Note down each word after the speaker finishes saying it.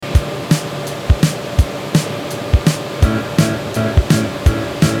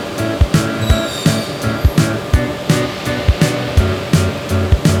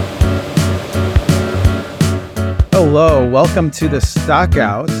welcome to the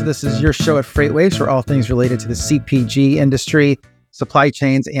Stockout. This is your show at FreightWaves for all things related to the CPG industry, supply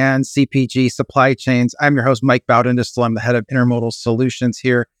chains, and CPG supply chains. I'm your host, Mike Baudendistel. I'm the head of Intermodal Solutions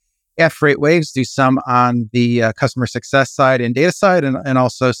here at FreightWaves. Do some on the customer success side and data side, and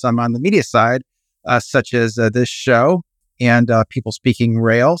also some on the media side, such as this show and People Speaking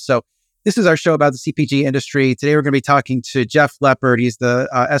Rail. So this is our show about the CPG industry. Today, we're going to be talking to Jeff Leppard. He's the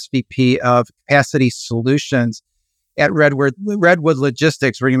SVP of Capacity Solutions at Redwood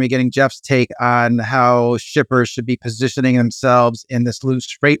Logistics. We're going to be getting Jeff's take on how shippers should be positioning themselves in this loose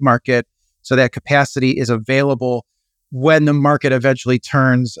freight market so that capacity is available when the market eventually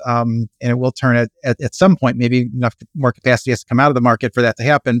turns, and it will turn at some point. Maybe enough more capacity has to come out of the market for that to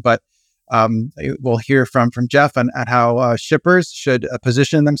happen. But we'll hear from Jeff on how shippers should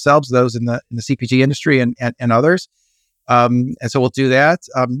position themselves, those in the CPG industry and others. And so we'll do that.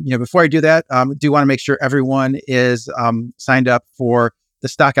 Before I do that, I do want to make sure everyone is signed up for the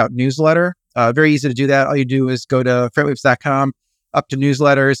Stockout newsletter. Very easy to do that. All you do is go to freightwaves.com, up to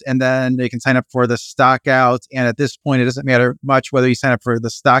newsletters, and then you can sign up for the Stockout. And at this point, it doesn't matter much whether you sign up for the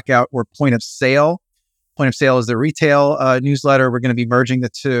Stockout or Point of Sale. Point of Sale is the retail newsletter. We're going to be merging the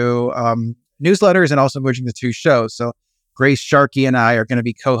two newsletters and also merging the two shows. So Grace Sharkey and I are going to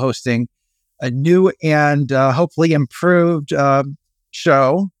be co-hosting a new and hopefully improved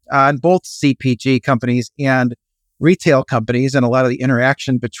show on both CPG companies and retail companies, and a lot of the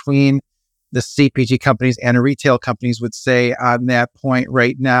interaction between the CPG companies and retail companies would say on that point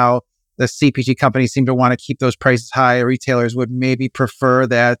right now. The CPG companies seem to want to keep those prices high. Retailers would maybe prefer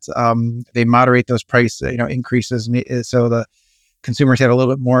that they moderate those price increases, so the consumers have a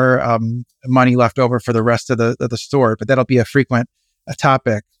little bit more money left over for the rest of the store. But that'll be a frequent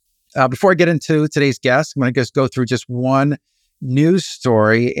topic. Before I get into today's guest, I'm going to just go through just one news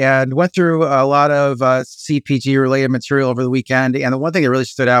story, and went through a lot of CPG related material over the weekend. And the one thing that really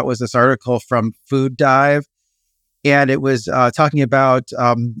stood out was this article from Food Dive. And it was talking about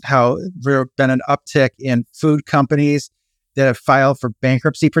how there have been an uptick in food companies that have filed for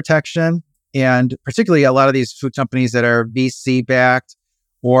bankruptcy protection. And particularly a lot of these food companies that are VC backed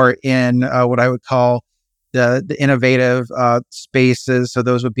or in what I would call the innovative spaces. So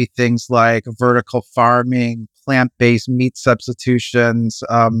those would be things like vertical farming, plant-based meat substitutions,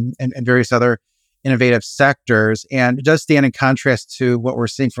 and various other innovative sectors. And it does stand in contrast to what we're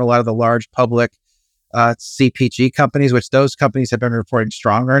seeing from a lot of the large public CPG companies, which those companies have been reporting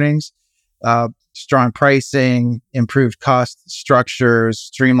strong earnings, strong pricing, improved cost structures,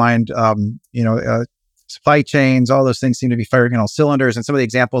 streamlined, supply chains. All those things seem to be firing on all cylinders. And some of the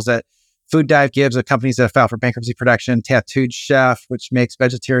examples that Food Dive gives of companies that have filed for bankruptcy protection: Tattooed Chef, which makes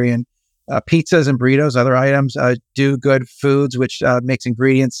vegetarian pizzas and burritos, other items; Do Good Foods, which makes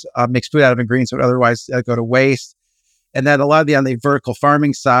food out of ingredients that would otherwise go to waste. And then a lot of on the vertical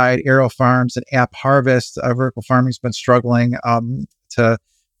farming side, Aero Farms and App Harvest. Vertical farming's been struggling to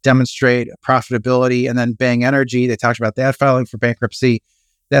demonstrate profitability. And then Bang Energy, they talked about that filing for bankruptcy.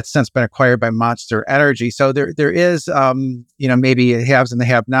 That's since been acquired by Monster Energy. So there is, maybe haves and the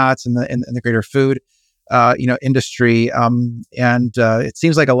have-nots in the greater food, industry. And it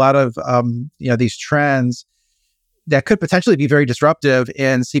seems like a lot of, these trends that could potentially be very disruptive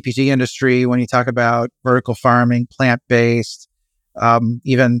in CPG industry when you talk about vertical farming, plant-based,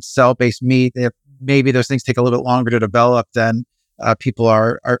 even cell-based meat. Maybe those things take a little bit longer to develop than people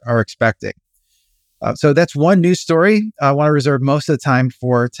are expecting. So that's one news story. I want to reserve most of the time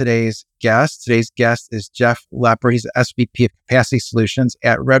for today's guest. Today's guest is Jeff Leppard. He's the SVP of Capacity Solutions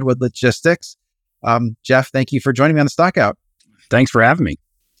at Redwood Logistics. Jeff, thank you for joining me on the Stockout. Thanks for having me.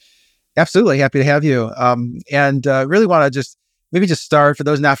 Absolutely. Happy to have you. And really want to just start, for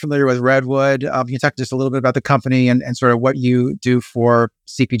those not familiar with Redwood, you can talk just a little bit about the company and sort of what you do for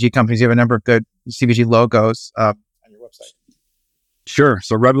CPG companies. You have a number of good CPG logos on your website. Sure.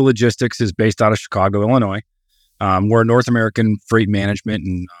 So Redwood Logistics is based out of Chicago, Illinois. We're a North American freight management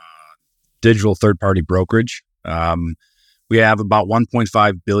and digital third-party brokerage. We have about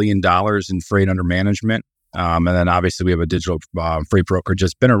 $1.5 billion in freight under management. And then obviously we have a digital freight brokerage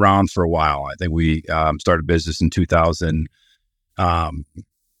that's been around for a while. I think we started business in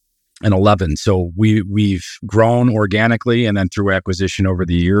 2011. So we've grown organically and then through acquisition over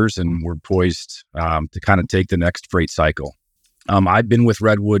the years, and we're poised to kind of take the next freight cycle. I've been with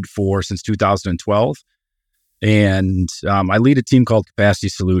Redwood since 2012, and I lead a team called Capacity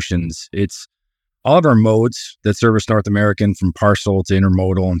Solutions. It's all of our modes that service North American, from parcel to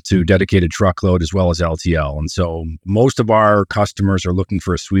intermodal and to dedicated truckload, as well as LTL. And so most of our customers are looking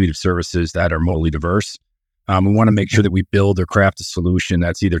for a suite of services that are modally diverse. We want to make sure that we build or craft a solution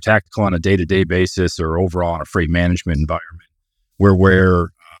that's either tactical on a day-to-day basis or overall on a freight management environment where we're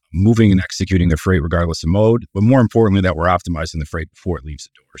moving and executing the freight regardless of mode, but more importantly, that we're optimizing the freight before it leaves the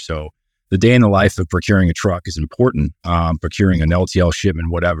door. So the day in the life of procuring a truck is important, procuring an LTL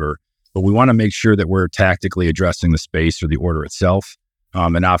shipment, whatever, but we want to make sure that we're tactically addressing the space or the order itself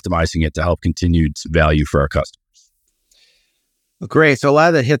and optimizing it to help continued value for our customers. Great. So a lot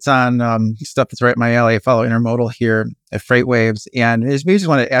of that hits on stuff that's right up my alley. I follow intermodal here at FreightWaves. And we just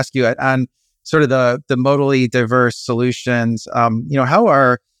want to ask you on sort of the modally diverse solutions. How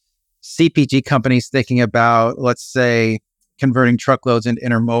are CPG companies thinking about, let's say, converting truckloads into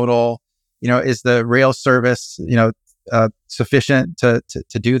intermodal? Is the rail service, sufficient to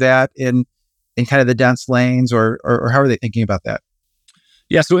do that in kind of the dense lanes, or how are they thinking about that?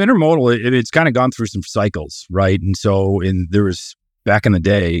 Yeah, so intermodal, it's kind of gone through some cycles, right? And so there was, back in the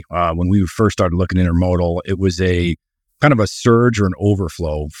day, when we first started looking at intermodal, it was a kind of a surge or an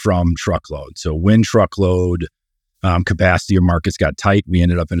overflow from truckload. So when truckload capacity or markets got tight, we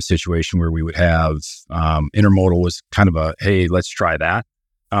ended up in a situation where we would have intermodal was kind of a, hey, let's try that.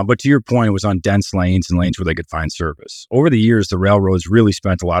 But to your point, it was on dense lanes and lanes where they could find service. Over the years, the railroads really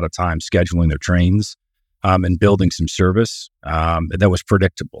spent a lot of time scheduling their trains and building some service that was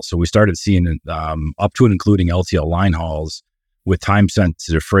predictable. So we started seeing up to and including LTL line hauls with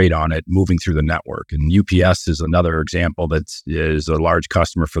time-sensitive freight on it moving through the network. And UPS is another example that is a large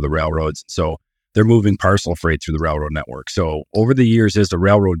customer for the railroads. So they're moving parcel freight through the railroad network. So over the years, as the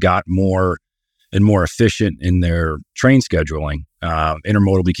railroad got more and more efficient in their train scheduling,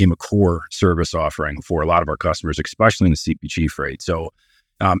 intermodal became a core service offering for a lot of our customers, especially in the CPG freight. So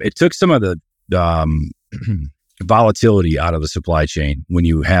it took some of the volatility out of the supply chain when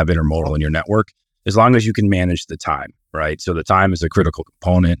you have intermodal in your network, as long as you can manage the time, right? So the time is a critical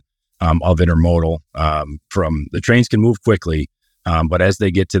component of intermodal. From the trains can move quickly, but as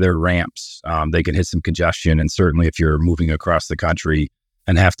they get to their ramps, they can hit some congestion. And certainly if you're moving across the country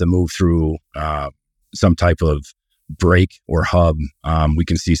and have to move through some type of break or hub, we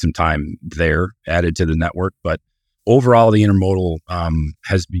can see some time there added to the network. But overall, the intermodal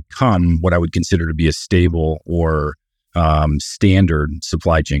has become what I would consider to be a stable or standard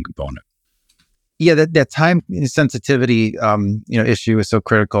supply chain component. Yeah, that time sensitivity issue is so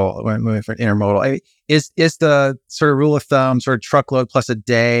critical when for intermodal. Is the sort of rule of thumb sort of truckload plus a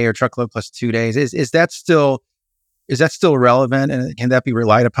day or truckload plus 2 days? Is that still relevant, and can that be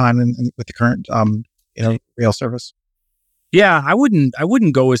relied upon with the current rail service? Yeah, I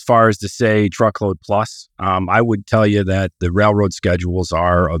wouldn't go as far as to say truckload plus. I would tell you that the railroad schedules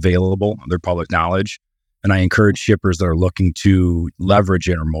are available; they're public knowledge. And I encourage shippers that are looking to leverage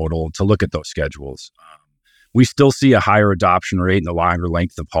intermodal to look at those schedules. We still see a higher adoption rate in the longer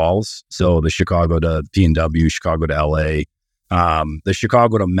length of hauls. So the Chicago to PNW, Chicago to LA, the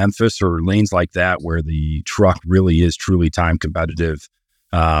Chicago to Memphis, or lanes like that where the truck really is truly time competitive,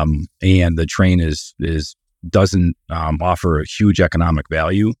 and the train doesn't offer a huge economic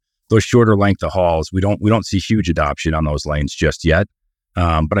value. Those shorter length of hauls, we don't see huge adoption on those lanes just yet.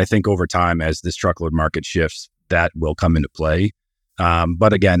 But I think over time, as this truckload market shifts, that will come into play.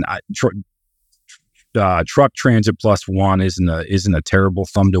 But again, truck transit plus one isn't a terrible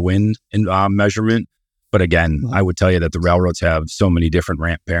thumb to wind in measurement. But again, I would tell you that the railroads have so many different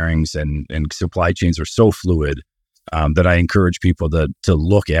ramp pairings and supply chains are so fluid that I encourage people to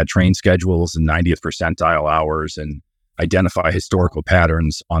look at train schedules and 90th percentile hours and identify historical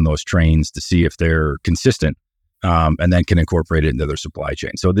patterns on those trains to see if they're consistent. And then can incorporate it into their supply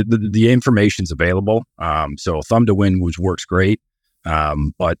chain. So the information's available. So thumb to wind, which works great.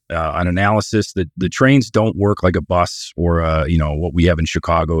 But an analysis that the trains don't work like a bus or what we have in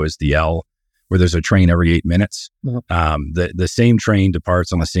Chicago is the L, where there's a train every 8 minutes. Mm-hmm. The same train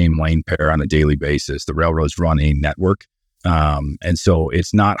departs on the same lane pair on a daily basis. The railroads run a network. And so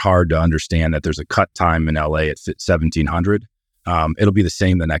it's not hard to understand that there's a cut time in LA at 1700. It'll be the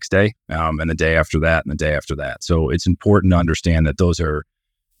same the next day, and the day after that, and the day after that. So it's important to understand that those are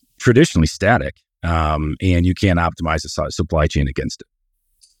traditionally static, and you can't optimize the supply chain against it.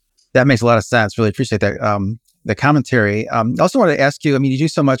 That makes a lot of sense. Really appreciate that the commentary. I also wanted to ask you, you do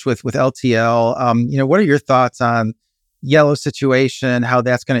so much with LTL. What are your thoughts on Yellow situation, how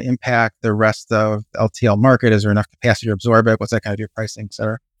that's going to impact the rest of the LTL market? Is there enough capacity to absorb it? What's that going to do to pricing, et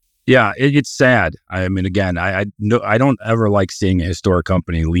cetera? Yeah, it's sad. Again, I don't ever like seeing a historic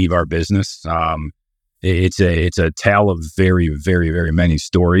company leave our business. It's a tale of very, very, very many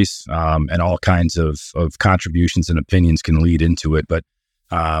stories, and all kinds of contributions and opinions can lead into it. But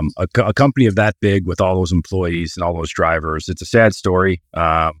a company of that big with all those employees and all those drivers, it's a sad story.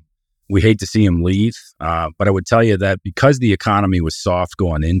 We hate to see them leave, but I would tell you that because the economy was soft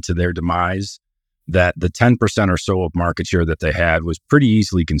going into their demise, that the 10% or so of market share that they had was pretty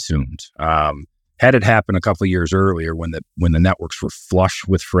easily consumed. Had it happened a couple of years earlier when the networks were flush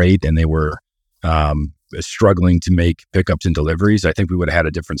with freight and they were struggling to make pickups and deliveries, I think we would have had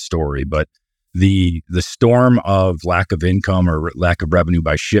a different story. But the storm of lack of income or lack of revenue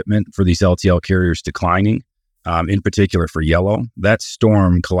by shipment for these LTL carriers declining, in particular for Yellow, that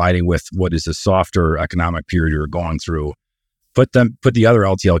storm colliding with what is a softer economic period you're going through, put the other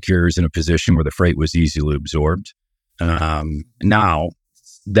LTL carriers in a position where the freight was easily absorbed. Now,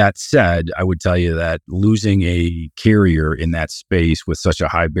 that said, I would tell you that losing a carrier in that space with such a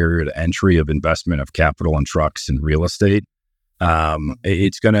high barrier to entry of investment of capital and trucks and real estate,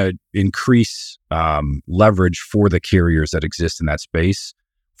 it's going to increase leverage for the carriers that exist in that space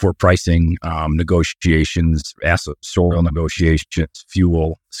for pricing negotiations, accessorial negotiations,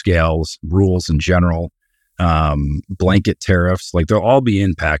 fuel scales, rules in general, blanket tariffs. Like they'll all be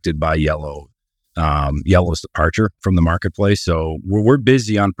impacted by Yellow's departure from the marketplace. So we're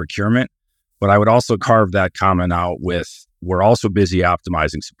busy on procurement, but I would also carve that comment out with we're also busy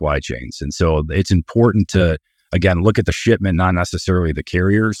optimizing supply chains. And so it's important to, again, look at the shipment, not necessarily the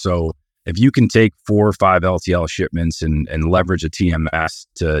carrier. So if you can take 4 or 5 LTL shipments and leverage a TMS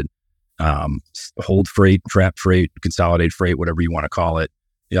to hold freight, trap freight, consolidate freight, whatever you want to call it,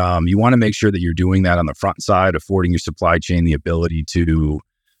 you want to make sure that you're doing that on the front side, affording your supply chain the ability to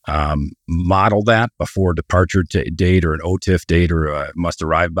model that before departure date or an OTIF date or a must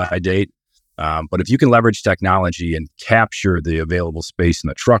arrive by date. But if you can leverage technology and capture the available space in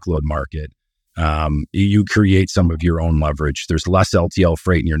the truckload market, you create some of your own leverage. There's less LTL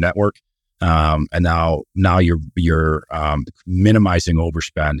freight in your network. And now you're minimizing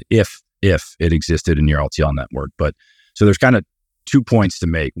overspend if it existed in your LTL network. But so there's kind of 2 points to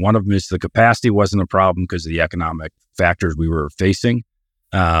make. One of them is the capacity wasn't a problem because of the economic factors we were facing.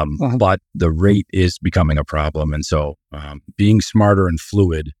 But the rate is becoming a problem. And so being smarter and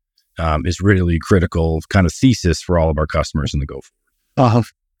fluid is really critical kind of thesis for all of our customers in the go forward.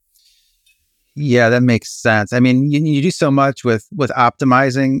 Yeah, that makes sense. I mean, you do so much with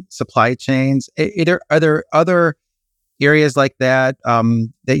optimizing supply chains. Are there other areas like that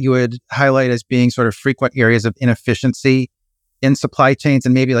that you would highlight as being sort of frequent areas of inefficiency in supply chains?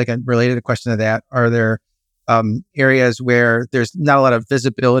 And maybe like a related question to that, are there areas where there's not a lot of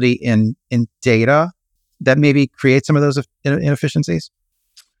visibility in data that maybe create some of those inefficiencies?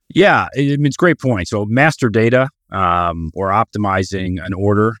 Yeah, it's a great point. So master data or optimizing an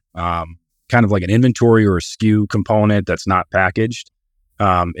order, kind of like an inventory or a SKU component that's not packaged,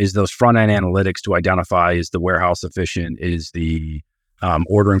 is those front-end analytics to identify, is the warehouse efficient? Is the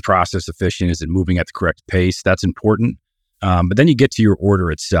ordering process efficient? Is it moving at the correct pace? That's important. But then you get to your order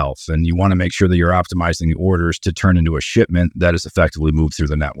itself, and you want to make sure that you're optimizing the orders to turn into a shipment that is effectively moved through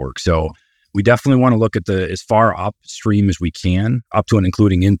the network. So we definitely want to look at as far upstream as we can, up to and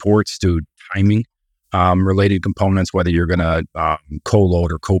including imports to timing related components, whether you're going to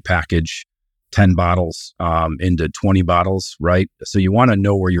co-load or co-package 10 bottles into 20 bottles, right? So you want to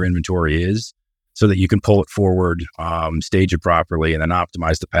know where your inventory is so that you can pull it forward, stage it properly, and then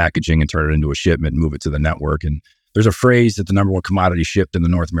optimize the packaging and turn it into a shipment and move it to the network. And there's a phrase that the number one commodity shipped in the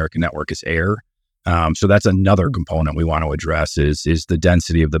North American network is air. So that's another component we want to address is the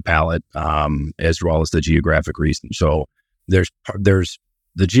density of the pallet, as well as the geographic region. So there's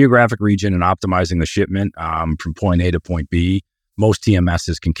the geographic region and optimizing the shipment from point A to point B. Most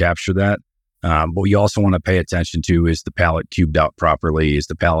TMSs can capture that. But what you also want to pay attention to is the pallet cubed out properly, is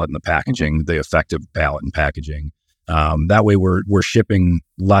the pallet and the packaging, the effective pallet and packaging. That way we're shipping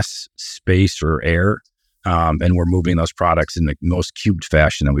less space or air, and we're moving those products in the most cubed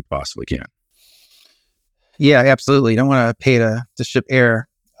fashion that we possibly can. Yeah, absolutely. You don't want to pay to ship air.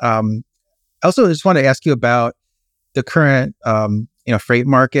 Also, I just want to ask you about the current freight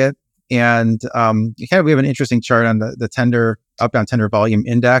market. And we have an interesting chart on the tender, outbound tender volume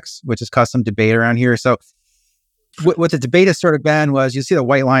index, which has caused some debate around here. So what the debate has sort of been was, you see the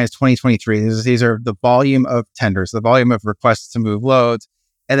white line is 2023. These are the volume of tenders, the volume of requests to move loads.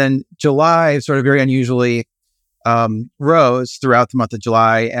 And then July sort of very unusually rose throughout the month of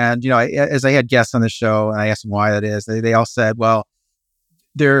July. And, as I had guests on the show, and I asked them why that is, they all said, well,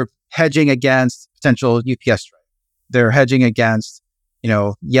 they're hedging against potential UPS strike. They're hedging against,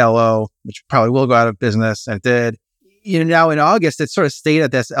 Yellow, which probably will go out of business, and it did. Now in August, it sort of stayed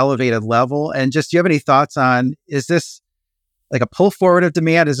at this elevated level. And just, do you have any thoughts on, is this like a pull forward of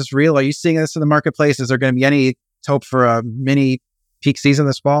demand? Is this real? Are you seeing this in the marketplace? Is there going to be any hope for a mini peak season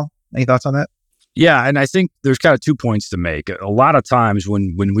this fall? Any thoughts on that? Yeah, and I think there's kind of 2 points to make. A lot of times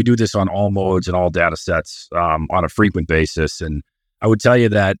when we do this on all modes and all data sets on a frequent basis, and I would tell you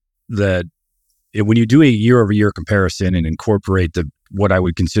that when you do a year-over-year comparison and incorporate what I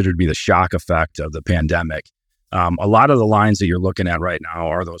would consider to be the shock effect of the pandemic, a lot of the lines that you're looking at right now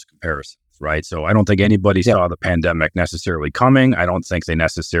are those comparisons, right? So I don't think anybody saw the pandemic necessarily coming. I don't think they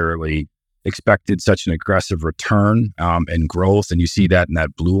necessarily expected such an aggressive return and growth, and you see that in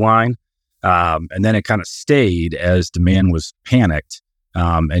that blue line. And then it kind of stayed as demand was panicked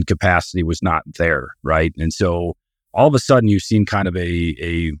and capacity was not there, right? And so all of a sudden you've seen kind of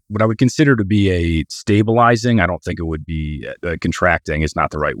a what I would consider to be a stabilizing. I don't think it would be contracting is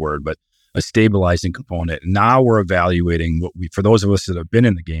not the right word, but a stabilizing component. Now we're evaluating for those of us that have been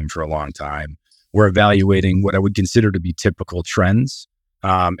in the game for a long time, we're evaluating what I would consider to be typical trends.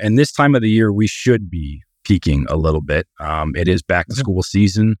 And this time of the year, we should be peaking a little bit. It is back to school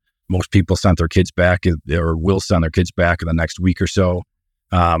season. Most people sent their kids back or will send their kids back in the next week or so.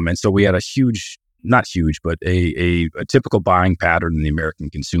 And so we had not huge, but a typical buying pattern in the American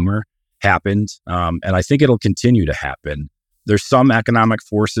consumer happened. And I think it'll continue to happen. There's some economic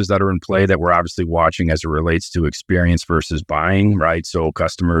forces that are in play that we're obviously watching as it relates to experience versus buying, right? So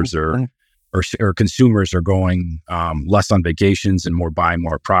customers or consumers are going less on vacations and more buying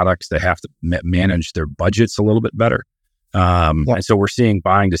more products. They have to manage their budgets a little bit better. And so we're seeing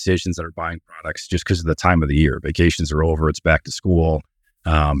buying decisions that are buying products just because of the time of the year. Vacations are over. It's back to school.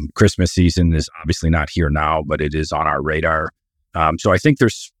 Christmas season is obviously not here now, but it is on our radar. So I think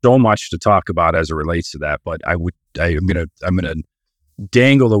there's so much to talk about as it relates to that. But I'm gonna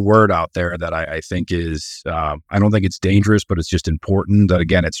dangle the word out there that I think is I don't think it's dangerous, but it's just important that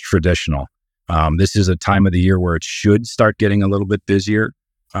again it's traditional. This is a time of the year where it should start getting a little bit busier.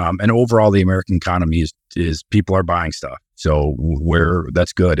 And overall, the American economy is people are buying stuff. So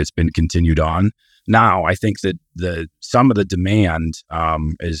that's good. It's been continued on. Now, I think that some of the demand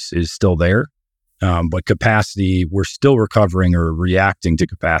is still there, but capacity, we're still recovering or reacting to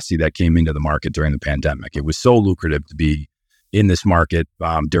capacity that came into the market during the pandemic. It was so lucrative to be in this market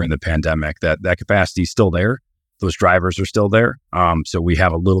during the pandemic that capacity is still there. Those drivers are still there. So we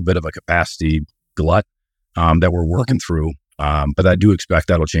have a little bit of a capacity glut that we're working through. But I do expect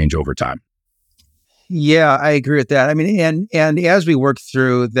that'll change over time. Yeah, I agree with that. I mean, and as we work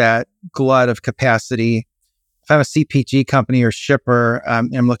through that glut of capacity, if I'm a CPG company or shipper,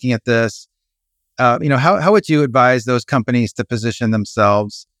 I'm looking at this, how would you advise those companies to position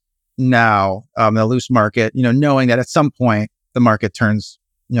themselves now in the loose market, knowing that at some point the market turns,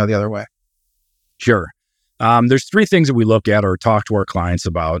 the other way? Sure. There's 3 things that we look at or talk to our clients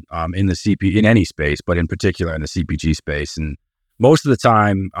about in any space, but in particular in the CPG space. And most of the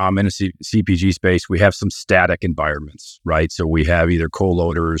time in a CPG space, we have some static environments, right? So we have either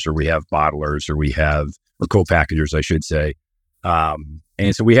co-loaders or we have bottlers or co-packagers, I should say.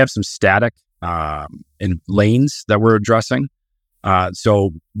 And so we have some static in lanes that we're addressing. So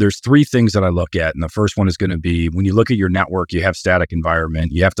there's 3 things that I look at. And the first one is going to be when you look at your network, you have static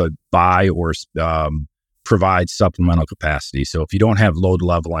environment, you have to buy or provide supplemental capacity. So if you don't have load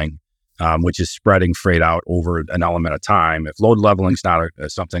leveling, which is spreading freight out over an element of time, if load leveling is not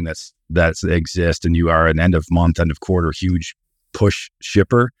something that exists and you are an end of month, end of quarter, huge push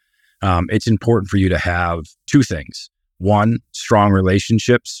shipper, it's important for you to have 2 things. 1, strong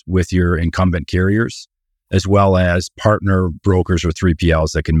relationships with your incumbent carriers, as well as partner brokers or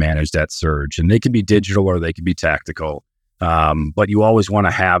 3PLs that can manage that surge. And they can be digital or they can be tactical. But you always want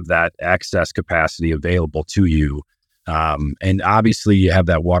to have that excess capacity available to you. And obviously you have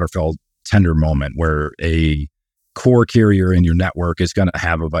that waterfall tender moment where a core carrier in your network is going to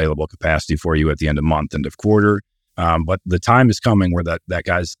have available capacity for you at the end of month, end of quarter. But the time is coming where that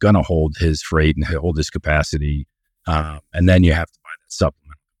guy's going to hold his freight and hold his capacity. And then you have to buy that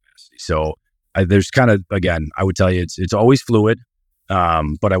supplemental capacity. So there's kind of, again, I would tell you it's always fluid,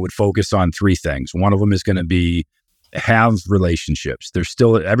 but I would focus on 3 things. One of them is going to be have relationships.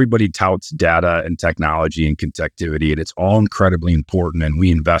 Everybody touts data and technology and connectivity, and it's all incredibly important, and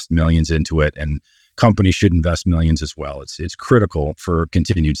we invest millions into it, and companies should invest millions as well. It's critical for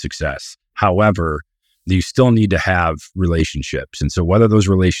continued success. However, you still need to have relationships. And so whether those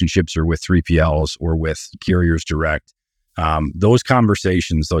relationships are with 3PLs or with carriers direct, those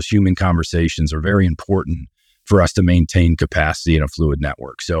conversations, those human conversations are very important for us to maintain capacity in a fluid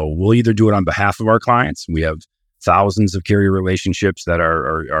network. So we'll either do it on behalf of our clients. We have thousands of carrier relationships that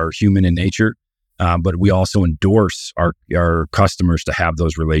are human in nature, but we also endorse our customers to have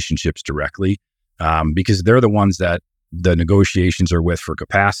those relationships directly because they're the ones that the negotiations are with for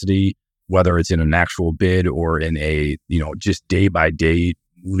capacity, whether it's in an actual bid or in a just day by day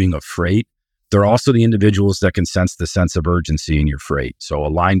moving of freight. They're also the individuals that can sense the sense of urgency in your freight. So a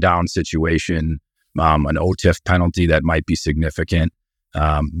line down situation, an OTIF penalty that might be significant.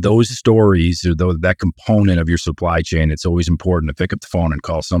 Those stories, or that component of your supply chain, it's always important to pick up the phone and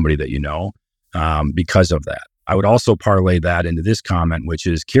call somebody that you know because of that. I would also parlay that into this comment, which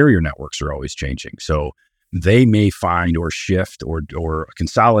is carrier networks are always changing. So they may find or shift or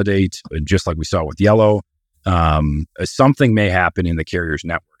consolidate, just like we saw with Yellow. Something may happen in the carrier's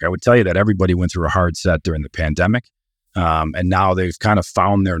network. I would tell you that everybody went through a hard set during the pandemic, and now they've kind of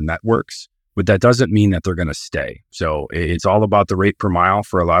found their networks, but that doesn't mean that they're going to stay. So it's all about the rate per mile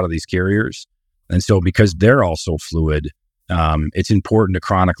for a lot of these carriers. And so because they're also fluid, it's important to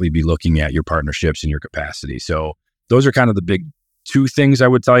chronically be looking at your partnerships and your capacity. So those are kind of the big two things I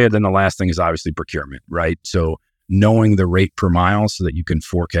would tell you. Then the last thing is obviously procurement, right? So knowing the rate per mile so that you can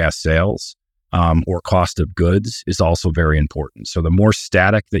forecast sales or cost of goods is also very important. So the more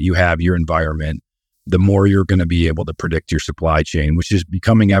static that you have your environment, the more you're going to be able to predict your supply chain, which is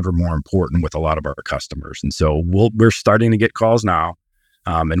becoming ever more important with a lot of our customers. And so we're starting to get calls now,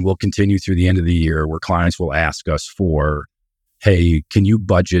 and we'll continue through the end of the year where clients will ask us for, hey, can you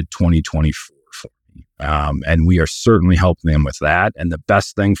budget 2024 for me? And we are certainly helping them with that. And the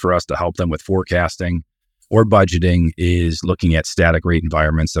best thing for us to help them with forecasting or budgeting is looking at static rate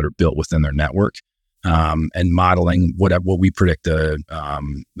environments that are built within their network, and modeling what we predict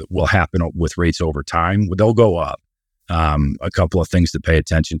will happen with rates over time. They'll go up. A couple of things to pay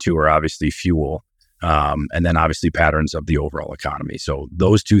attention to are obviously fuel, and then obviously patterns of the overall economy. So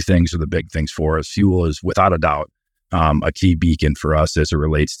those two things are the big things for us. Fuel is without a doubt a key beacon for us as it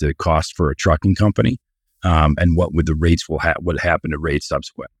relates to cost for a trucking company, and what would the rates would happen to rates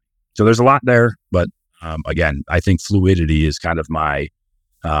subsequent. So there's a lot there, but again, I think fluidity is kind of my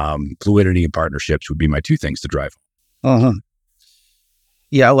fluidity and partnerships would be my two things to drive. Uh-huh.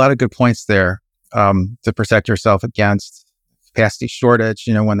 Yeah, a lot of good points there to protect yourself against capacity shortage,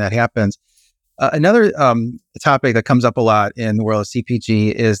 when that happens. Another topic that comes up a lot in the world of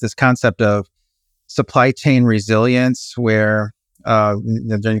CPG is this concept of supply chain resilience, where during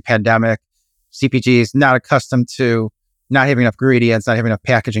the pandemic, CPG is not accustomed to not having enough ingredients, not having enough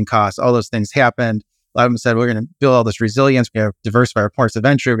packaging costs. All those things happened. A lot of them said, we're going to build all this resilience. We're going to diversify our ports of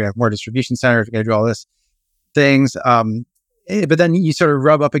entry. We're going to have more distribution centers. We're going to do all this things. But then you sort of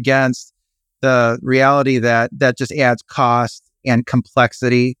rub up against the reality that just adds cost and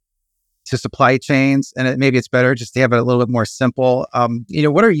complexity to supply chains. And maybe it's better just to have it a little bit more simple.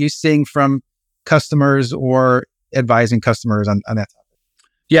 What are you seeing from customers or advising customers on that topic?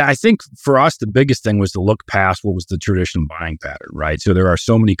 Yeah, I think for us, the biggest thing was to look past what was the traditional buying pattern, right? So there are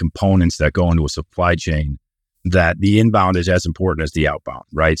so many components that go into a supply chain that the inbound is as important as the outbound,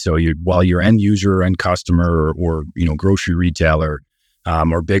 right? So while your end user, end customer, or grocery retailer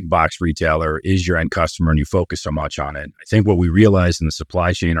or big box retailer is your end customer and you focus so much on it, I think what we realized in the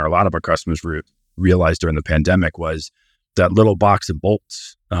supply chain, or a lot of our customers realized during the pandemic, was that little box of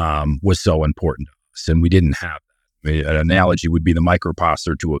bolts was so important to us, and we didn't have that. An analogy would be the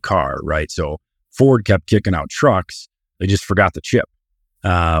microprocessor to a car, right? So Ford kept kicking out trucks. They just forgot the chip.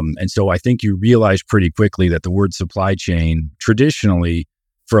 And so I think you realize pretty quickly that the word supply chain traditionally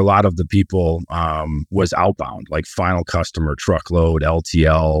for a lot of the people was outbound, like final customer, truckload,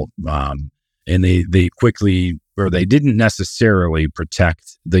 LTL. And they quickly, or they didn't necessarily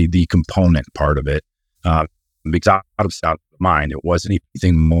protect the component part of it because out of mind, it wasn't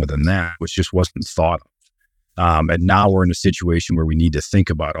anything more than that, which just wasn't thought of. And now we're in a situation where we need to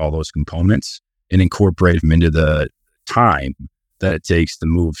think about all those components and incorporate them into the time that it takes to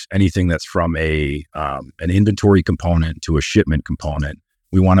move anything that's from an inventory component to a shipment component.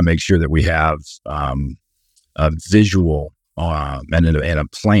 We want to make sure that we have a visual and a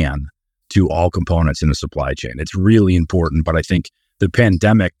plan to all components in the supply chain. It's really important, but I think the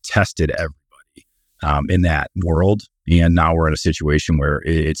pandemic tested everybody in that world. And now we're in a situation where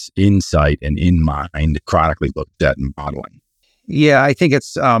it's in sight and in mind, chronically looked at and modeling. Yeah, I think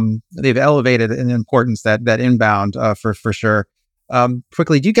it's they've elevated in importance that inbound for sure.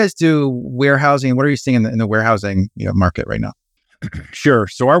 Quickly, do you guys do warehousing? What are you seeing in the warehousing market right now? Sure.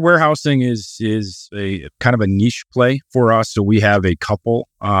 So our warehousing is a kind of a niche play for us. So we have a couple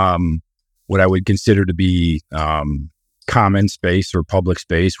what I would consider to be common space or public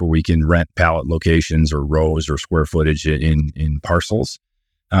space where we can rent pallet locations or rows or square footage in parcels.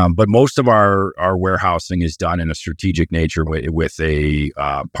 But most of our warehousing is done in a strategic nature with a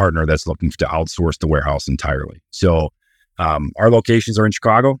partner that's looking to outsource the warehouse entirely. So our locations are in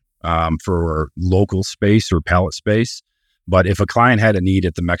Chicago for local space or pallet space. But if a client had a need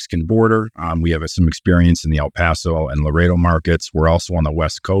at the Mexican border, we have some experience in the El Paso and Laredo markets. We're also on the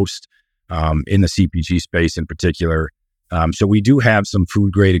West Coast. in the CPG space in particular. So we do have some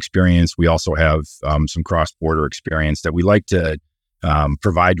food grade experience. We also have some cross-border experience that we like to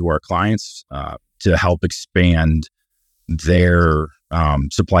provide to our clients to help expand their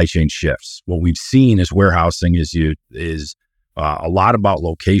supply chain shifts. What we've seen is warehousing is a lot about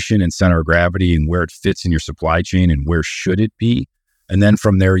location and center of gravity and where it fits in your supply chain and where should it be. And then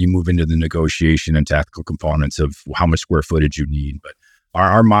from there, you move into the negotiation and tactical components of how much square footage you need. But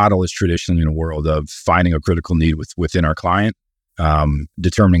our model is traditionally in a world of finding a critical need within our client,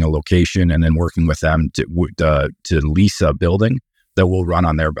 determining a location, and then working with them to lease a building that will run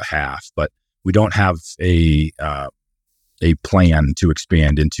on their behalf. But we don't have a plan to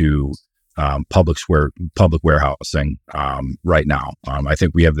expand into public warehousing right now. I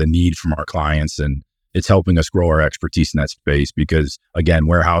think we have the need from our clients, and it's helping us grow our expertise in that space because, again,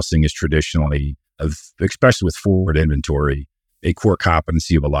 warehousing is traditionally, especially with forward inventory, a core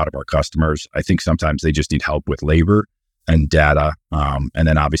competency of a lot of our customers. I think sometimes they just need help with labor and data, and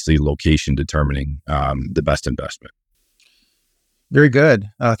then obviously location determining the best investment. Very good.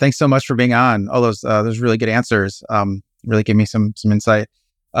 Thanks so much for being on. All those really good answers. Really gave me some insight.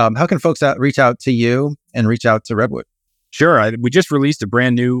 How can folks reach out to you and reach out to Redwood? Sure. We just released a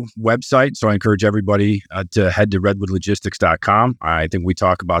brand new website, so I encourage everybody to head to redwoodlogistics.com. I think we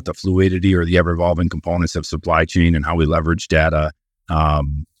talk about the fluidity or the ever-evolving components of supply chain and how we leverage data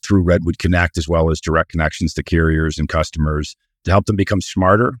through Redwood Connect, as well as direct connections to carriers and customers to help them become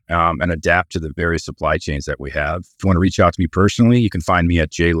smarter and adapt to the various supply chains that we have. If you want to reach out to me personally, you can find me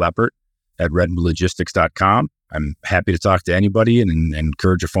at jleppert@redwoodlogistics.com. I'm happy to talk to anybody and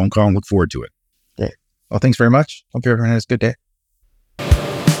encourage a phone call and look forward to it. Okay. Well, thanks very much. Hope everyone has a good day.